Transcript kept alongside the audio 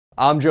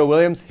I'm Joe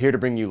Williams, here to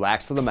bring you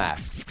Lax to the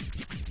Max.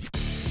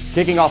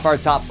 Kicking off our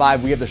top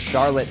 5, we have the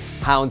Charlotte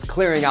Hounds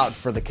clearing out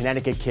for the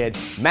Connecticut kid,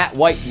 Matt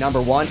White,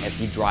 number 1, as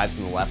he drives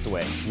from the left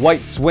wing.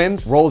 White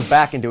swims, rolls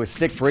back into a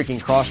stick-breaking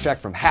cross-check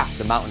from half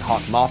the Mountain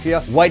Hawk Mafia.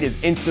 White is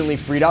instantly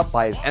freed up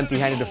by his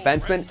empty-handed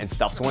defenseman and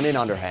stuffs one in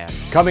underhand.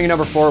 Coming in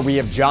number 4, we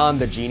have John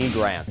the Genie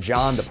Grant.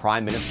 John the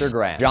Prime Minister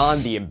Grant.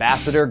 John the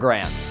Ambassador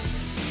Grant.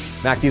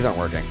 Mac, these aren't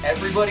working.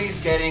 Everybody's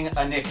getting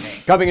a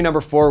nickname. Coming in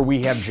number 4,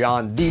 we have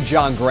John the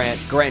John Grant.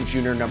 Grant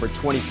Jr., number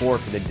 24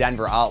 for the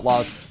Denver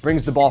Outlaws.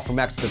 Brings the ball from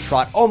X to the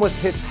trot, almost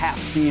hits half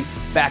speed,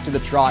 back to the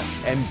trot,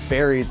 and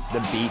buries the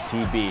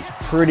BTB.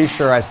 Pretty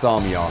sure I saw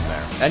him yawn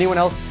there. Anyone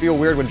else feel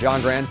weird when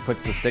John Grant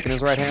puts the stick in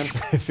his right hand?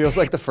 It feels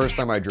like the first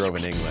time I drove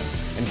in England.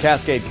 And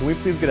Cascade, can we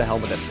please get a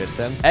helmet that fits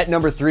him? At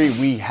number 3,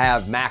 we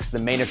have Max, the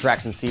main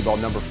attraction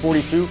Seibald, number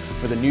 42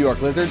 for the New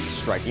York Lizards,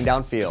 striking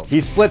downfield. He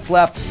splits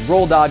left,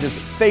 roll dodges,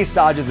 face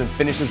dodges, and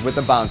finishes with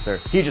the bouncer.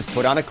 He just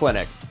put on a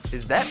clinic.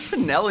 Is that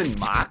Pinnell and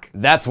Mock?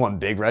 That's one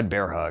big red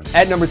bear hug.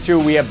 At number 2,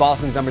 we have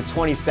Boston's number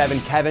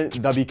 27, Kevin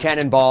the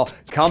Buchanan Ball,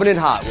 coming in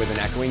hot with an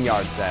echoing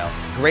yard sale.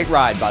 Great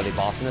ride by the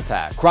Boston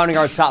attack. Crowning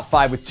our top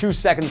 5 with 2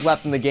 seconds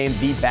left in the game,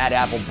 the Bad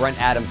Apple,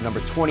 Brent Adams, number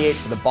 28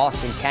 for the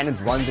Boston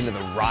Cannons, runs into the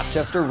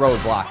Rochester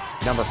roadblock.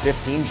 Number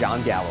 15,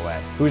 John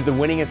Galloway, who's the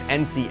winningest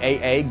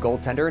NCAA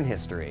goaltender in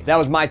history. That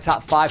was my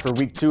top 5 for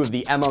week 2 of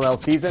the MLL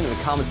season. In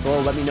the comments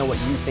below, let me know what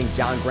you think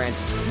John Grant's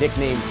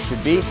nickname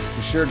should be.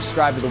 Be sure to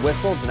subscribe to The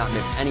Whistle to not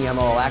miss any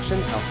MLL action,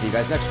 and I'll see you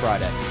guys next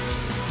Friday.